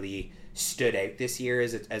really, really stood out this year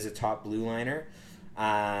as a top blue liner.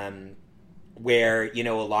 Where, you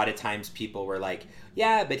know, a lot of times people were like,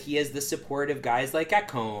 yeah, but he has the support of guys like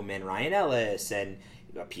Ekholm and Ryan Ellis and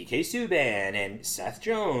PK Subban and Seth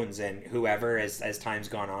Jones and whoever as time's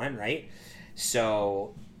gone on, right?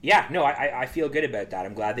 So, yeah, no, I feel good about that.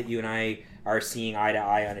 I'm glad that you and I are seeing eye to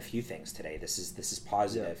eye on a few things today. This is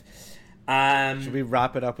positive. Should we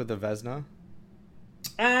wrap it up with the Vezina?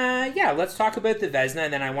 Yeah, let's talk about the Vezina,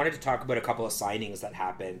 and then I wanted to talk about a couple of signings that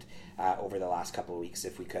happened over the last couple of weeks,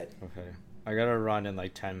 if we could. Okay. I gotta run in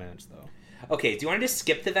like 10 minutes, though. Okay, do you want to just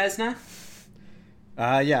skip the Vezina?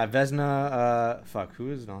 Yeah, Vezina, who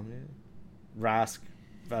is nominated? Rask,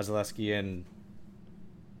 Vasilevsky, and...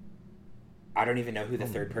 I don't even know who the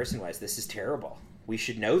third person was. This is terrible. We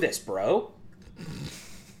should know this, bro.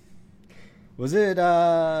 Was it,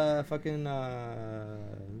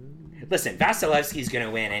 Listen, Vasilevsky's going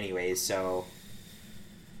to win anyways, so...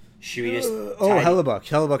 Should we just... Hellebuyck.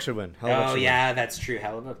 Hellebuyck should win. Yeah, that's true.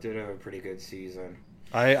 Hellebuyck did have a pretty good season.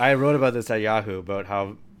 I wrote about this at Yahoo, about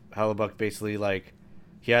how Hellebuyck basically, like,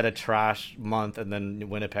 he had a trash month, and then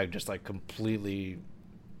Winnipeg just, like, completely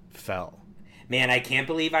fell. Man, I can't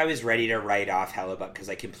believe I was ready to write off Hellebuyck because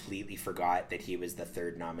I completely forgot that he was the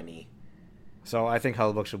third nominee. So I think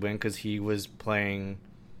Hellebuyck should win because he was playing,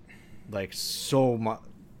 like, so much.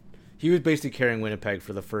 He was basically carrying Winnipeg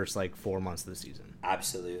for the first, like, 4 months of the season.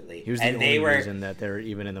 Absolutely. He was the only reason that they're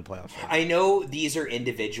even in the playoffs. I know these are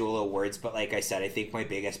individual awards, but like I said, I think my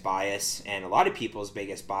biggest bias, and a lot of people's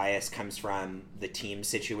biggest bias, comes from the team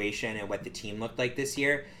situation and what the team looked like this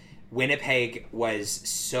year. Winnipeg was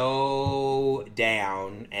so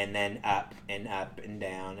down and then up and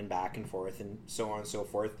down and back and forth and so on and so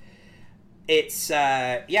forth. It's,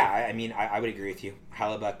 I mean, I would agree with you.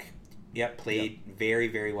 Hellebuyck, played very,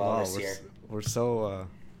 very well this year.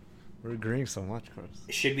 We're agreeing so much, Chris.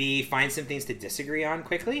 Should we find some things to disagree on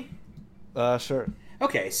quickly? Sure.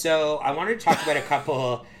 Okay, so I wanted to talk about a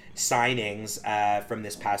couple signings from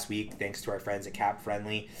this past week, thanks to our friends at Cap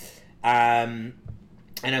Friendly. And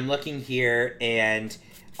I'm looking here, and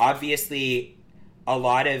obviously a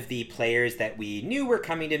lot of the players that we knew were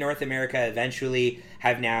coming to North America eventually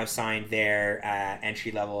have now signed their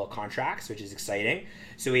entry-level contracts, which is exciting.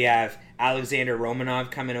 So we have Alexander Romanov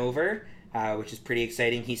coming over, which is pretty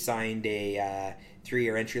exciting. He signed a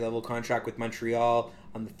 3-year entry-level contract with Montreal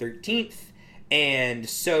on the 13th. And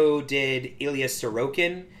so did Ilya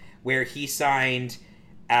Sorokin, where he signed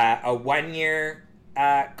a 1-year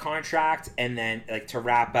contract and then to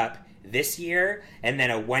wrap up this year, and then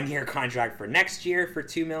a 1-year contract for next year for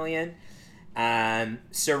 $2 million.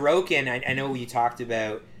 Sorokin, I know you talked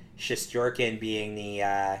about Shesterkin being the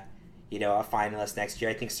a finalist next year.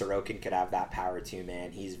 I think Sorokin could have that power too,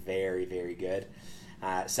 man. He's very, very good.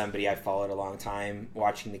 Somebody I've followed a long time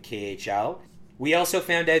watching the KHL. We also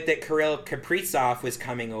found out that Kirill Kaprizov was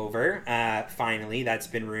coming over. Finally, that's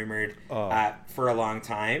been rumored for a long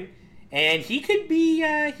time, and he could be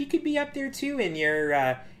up there too in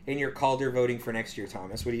your Calder voting for next year,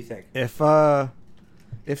 Thomas. What do you think?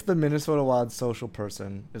 If the Minnesota Wild social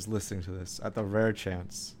person is listening to this, at the rare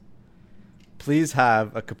chance, please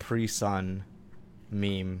have a Capri Sun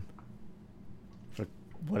meme for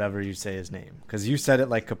whatever you say his name, because you said it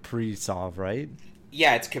like Kaprizov, right?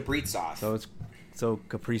 Yeah, it's Kaprizov. So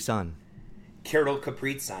Capri Sun. Kirill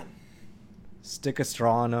Kaprizov. Stick a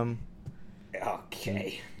straw in him.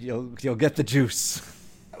 Okay. You'll get the juice.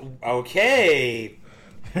 Okay.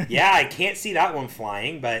 Yeah, I can't see that one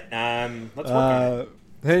flying, but let's work on it.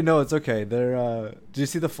 Hey, no, it's okay. Did you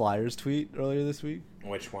see the Flyers tweet earlier this week?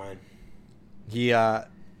 Which one? They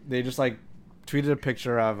just tweeted a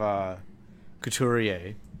picture of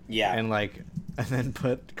Couturier. Yeah. And then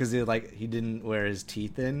put, because he didn't wear his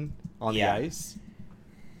teeth in on the ice.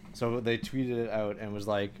 So they tweeted it out and was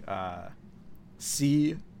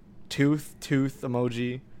C tooth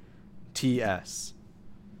emoji TS.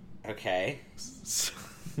 Okay.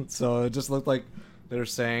 So it just looked like they were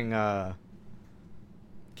saying,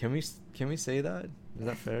 can we say that? Is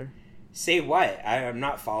that fair? Say what? I'm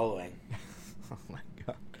not following. Oh my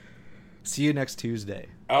god. See you next Tuesday.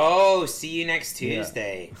 Oh, see you next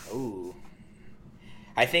Tuesday. Yeah. Ooh.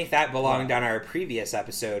 I think that belonged on our previous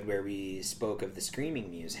episode where we spoke of the screaming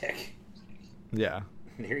music. Yeah.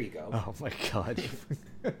 There you go. Oh my god.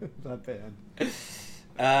 Not bad.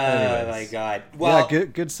 Oh my god. Well, yeah,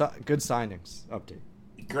 good signings. Update.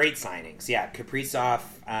 Great signings. Yeah, Kaprizov,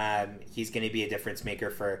 he's going to be a difference maker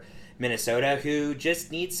for Minnesota who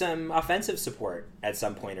just needs some offensive support at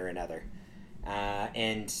some point or another.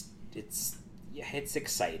 And it's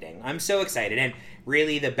exciting. I'm so excited. And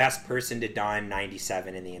really the best person to don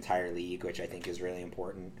 97 in the entire league, which I think is really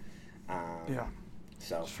important.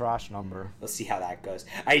 So trash number. We'll see how that goes.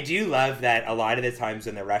 I do love that a lot of the times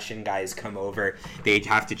when the Russian guys come over, they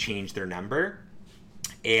have to change their number.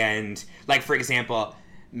 And, like, for example,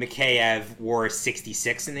 Mikheyev wore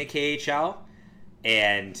 66 in the KHL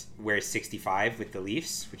and wears 65 with the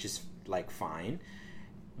Leafs, which is, like, fine.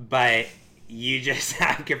 But you just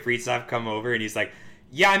have Kaprizov come over and he's like,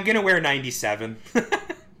 yeah, I'm going to wear 97.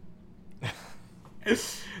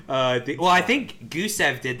 Well, I think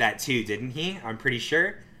Gusev did that too, didn't he? I'm pretty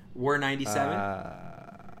sure. Wore 97.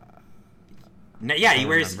 No, yeah, he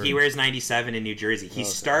wears 97 in New Jersey. He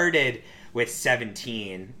started with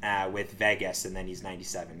 17 with Vegas, and then he's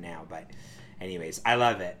 97 now. But anyways, I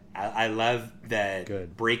love it. I love the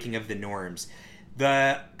breaking of the norms.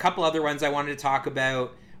 The couple other ones I wanted to talk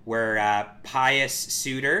about were Pius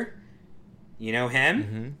Suter. You know him?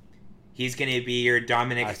 Mm-hmm. He's going to be your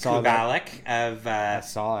Dominic Kubalik of... I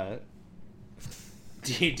saw it.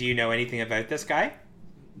 Do you know anything about this guy?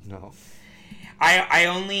 No.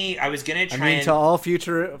 I was going to try to all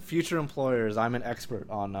future employers, I'm an expert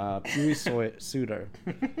on Pius Suter.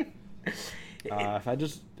 If I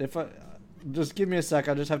just give me a sec,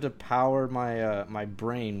 I just have to power my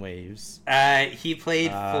brain waves. He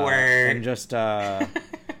played for... And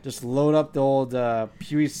just load up the old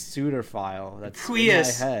Pius Suter file that's in my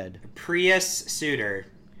head. Pius Suter.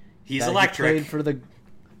 He's electric.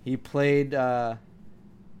 He played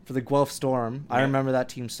for the Guelph Storm. Yeah. I remember that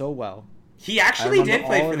team so well. He actually did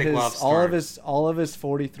play for the Guelph Storm. All of his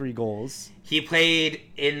 43 goals. He played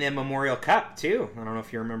in the Memorial Cup too. I don't know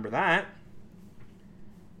if you remember that.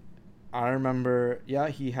 I remember. Yeah,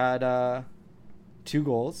 he had 2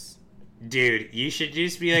 goals. Dude, you should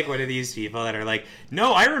just be like one of these people that are like,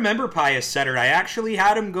 no, I remember Pius Suter. I actually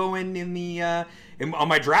had him going in the on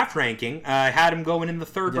my draft ranking. I had him going in the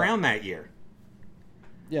 3rd round that year.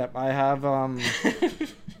 Yep, I have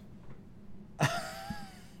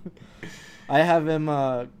I have him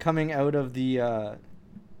coming out of the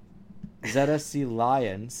ZSC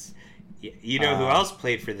Lions. You know who else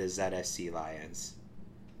played for the ZSC Lions?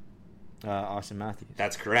 Austin Matthews.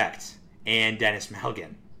 That's correct. And Dennis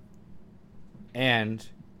Malgin. And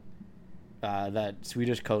that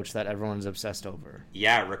Swedish coach that everyone's obsessed over.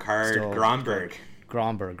 Yeah, Rikard Gromberg.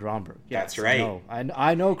 Gromberg. Yes, that's right.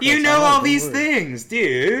 I know. Chris, you know all these things,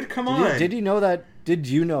 dude. Come on. Did you know that? Did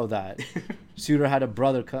you know that Suter had a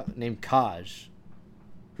brother named Kaj,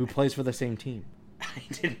 who plays for the same team? I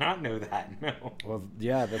did not know that. No. Well,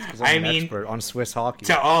 yeah, that's because I'm an expert on Swiss hockey.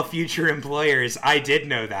 To all future employers, I did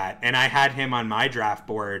know that, and I had him on my draft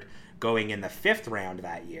board going in the 5th round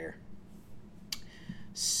that year.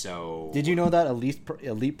 So, did you know that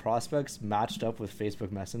elite prospects matched up with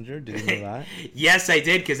Facebook Messenger? Did you know that? Yes, I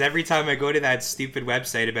did, because every time I go to that stupid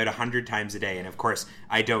website about 100 times a day, and of course,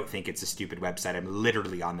 I don't think it's a stupid website. I'm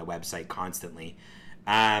literally on the website constantly.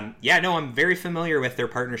 I'm very familiar with their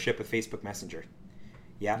partnership with Facebook Messenger.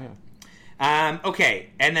 Yeah. Okay,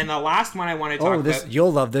 and then the last one I want to talk about...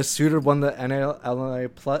 You'll love this. Suter won the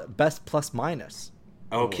NLA Best Plus Minus.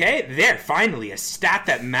 Okay, there, finally, a stat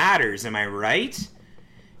that matters, am I right?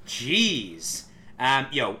 Jeez.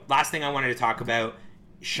 Last thing I wanted to talk about,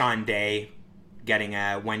 Sean Day getting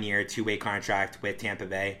a 1-year, 2-way contract with Tampa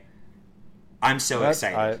Bay. I'm so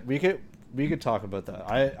excited. We could talk about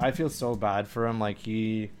that. I feel so bad for him. Like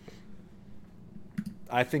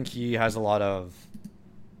I think he has a lot of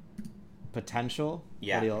potential.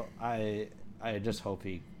 Yeah. I just hope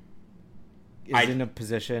he is in a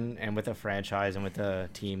position and with a franchise and with a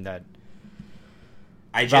team that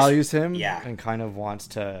values him and kind of wants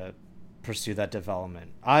to pursue that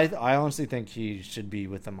development. I honestly think he should be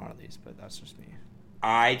with the Marlies, but that's just me.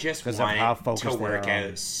 I just want it to work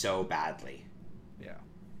out so badly. Yeah.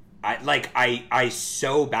 I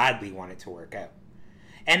so badly want it to work out.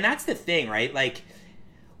 And that's the thing, right? Like,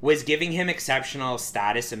 was giving him exceptional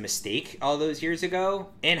status a mistake all those years ago?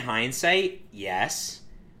 In hindsight, yes.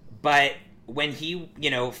 But when he,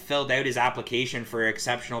 filled out his application for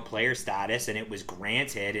exceptional player status and it was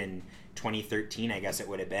granted in 2013, I guess it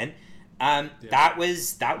would have been, that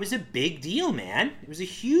was a big deal, man. It was a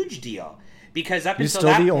huge deal. Because he's until that point... He's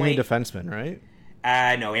still the only defenseman, right?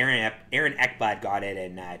 No, Aaron Ekblad got it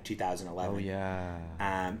in 2011. Oh,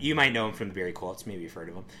 yeah. You might know him from the Barrie Colts. Maybe you've heard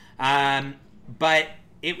of him. But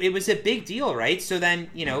it was a big deal, right? So then,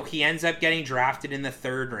 he ends up getting drafted in the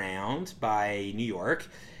 3rd round by New York.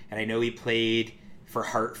 And I know he played for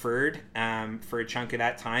Hartford for a chunk of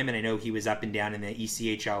that time, and I know he was up and down in the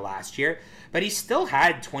ECHL last year, but he still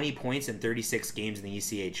had 20 points in 36 games in the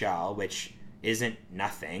ECHL, which isn't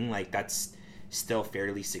nothing. Like, that's still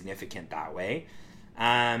fairly significant that way.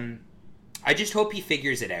 I just hope he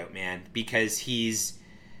figures it out, man, because he's,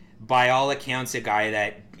 by all accounts, a guy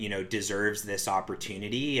that, you know, deserves this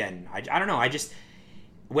opportunity. And I don't know, I just,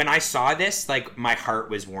 when I saw this, like, my heart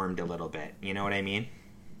was warmed a little bit. You know what I mean?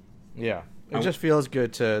 Yeah. It just feels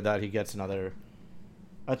good that he gets a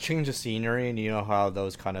change of scenery, and you know how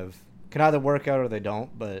those kind of can either work out or they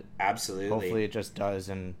don't, but absolutely, hopefully it just does,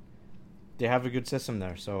 and they have a good system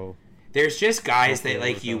there. So there's just guys that,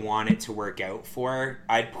 like, you want it to work out for.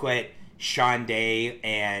 I'd put Sean Day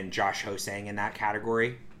and Josh Hosang in that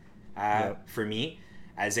category for me,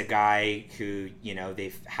 as a guy who, you know,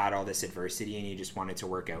 they've had all this adversity and you just want it to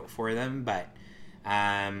work out for them. But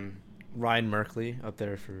Ryan Merkley up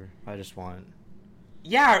there for I just want.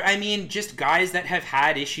 Yeah, I mean, just guys that have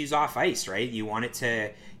had issues off ice, right? You want it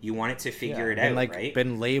to figure it out, like, right?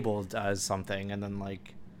 Been labeled as something, and then,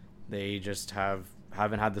 like, they just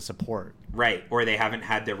haven't had the support, right? Or they haven't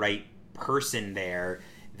had the right person there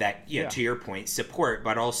that, you know, to your point, support,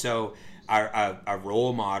 but also a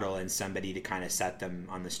role model and somebody to kind of set them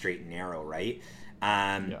on the straight and narrow, right?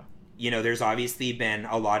 You know, there's obviously been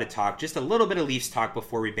a lot of talk, just a little bit of Leafs talk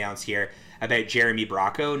before we bounce here, about Jeremy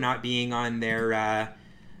Bracco not being on their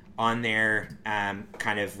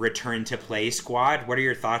kind of return to play squad. What are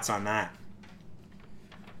your thoughts on that?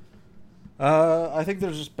 I think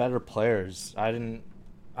there's just better players. I don't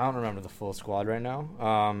remember the full squad right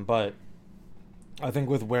now. But I think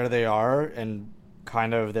with where they are and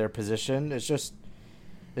kind of their position, it just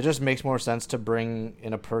makes more sense to bring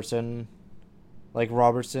in a person like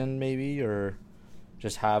Robertson, maybe, or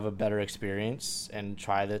just have a better experience and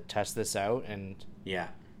try to test this out and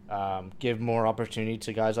give more opportunity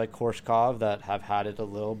to guys like Korshkov that have had it a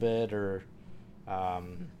little bit, or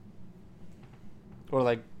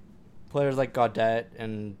like players like Gaudette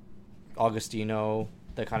and Augustino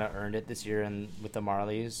that kind of earned it this year and with the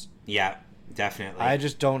Marlies. Yeah, definitely. I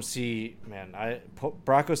just don't see, man.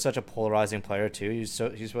 Bracco's such a polarizing player too. He's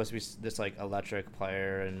supposed to be this, like, electric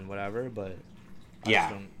player and whatever, but I just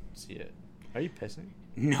don't see it. Are you pissing?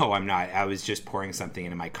 No, I'm not. I was just pouring something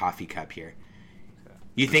into my coffee cup here. Okay.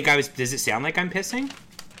 You think I was? Does it sound like I'm pissing?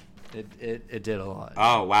 It did a lot.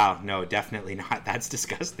 Oh wow, no, definitely not. That's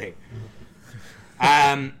disgusting.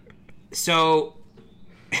 So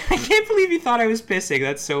I can't believe you thought I was pissing.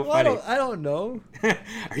 That's so funny. I don't know.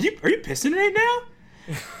 Are you pissing right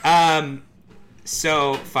now?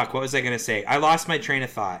 So fuck. What was I gonna say? I lost my train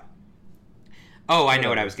of thought. Oh, I know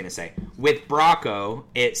what I was gonna say. With Bracco,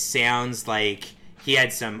 it sounds like he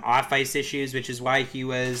had some off-ice issues, which is why he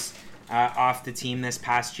was off the team this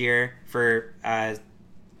past year for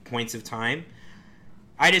points of time.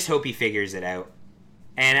 I just hope he figures it out.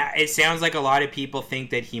 And it sounds like a lot of people think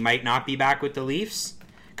that he might not be back with the Leafs,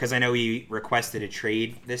 because I know he requested a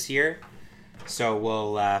trade this year. So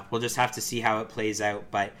we'll just have to see how it plays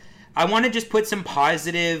out. But I want to just put some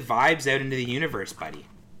positive vibes out into the universe, buddy.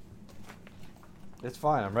 It's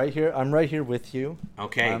fine. I'm right here with you.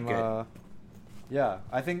 Okay, good. Yeah,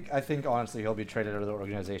 I think honestly he'll be traded out of the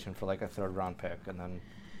organization for, like, a 3rd round pick, and then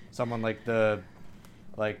someone like the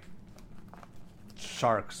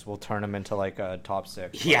Sharks will turn him into, like, a top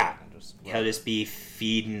 6. Yeah, he'll just be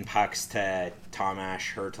feeding pucks to Tomas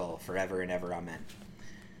Hertl forever and ever, amen.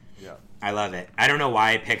 Yeah, I love it. I don't know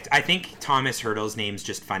why I think Thomas Hertl's name's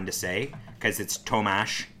just fun to say because it's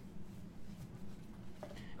Tomas.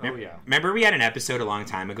 Oh yeah. Remember we had an episode a long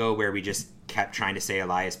time ago where we just kept trying to say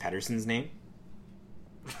Elias Pettersson's name?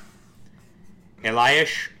 Elias.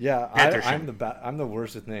 Yeah, I'm the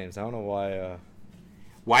worst with names. I don't know why.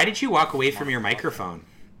 Why did you walk away from your microphone?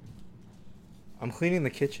 I'm cleaning the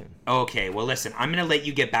kitchen. Okay, well listen, I'm going to let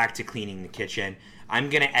you get back to cleaning the kitchen. I'm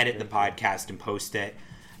going to edit the podcast and post it.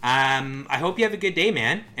 I hope you have a good day,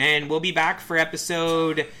 man. And we'll be back for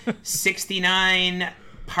episode 69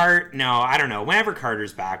 I don't know. Whenever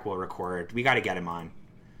Carter's back, we'll record. We got to get him on.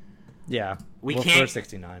 Yeah. We can't.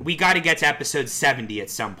 69. We got to get to episode 70 at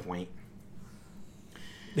some point.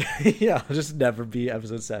 Yeah, it'll just never be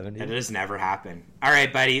episode 70. It'll just never happen. All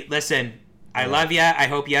right, buddy. Listen, I love you. I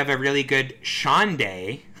hope you have a really good Sean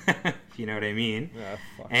day, if you know what I mean. Yeah,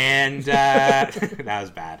 fuck. And that was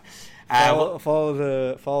bad. Follow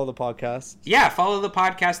the podcast. Yeah, follow the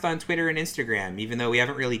podcast on Twitter and Instagram. Even though we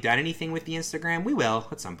haven't really done anything with the Instagram, we will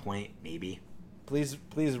at some point, maybe. Please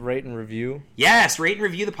rate and review. Yes, rate and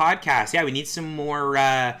review the podcast. Yeah, we need some more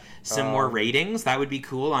ratings. That would be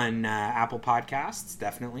cool on Apple Podcasts,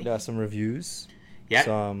 definitely. Yeah, some reviews. Yeah.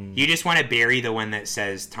 some. You just want to bury the one that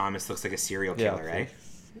says Thomas looks like a serial killer, right?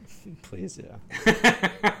 Please, yeah.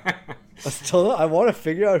 I want to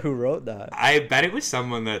figure out who wrote that. I bet it was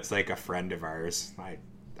someone that's like a friend of ours. I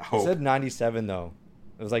hope. It said 97 though.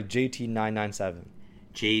 It was like JT997.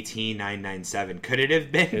 JT997. Could it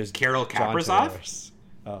have been It was Carol John Kaprizov? Tavares.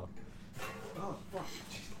 Oh.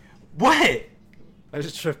 What? I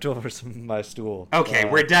just tripped over my stool. Okay,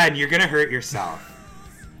 we're done. You're gonna hurt yourself.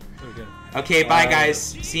 Okay, bye guys.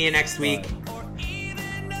 See you next week.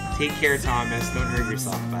 Take care, Thomas. Don't hurt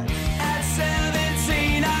yourself, bud.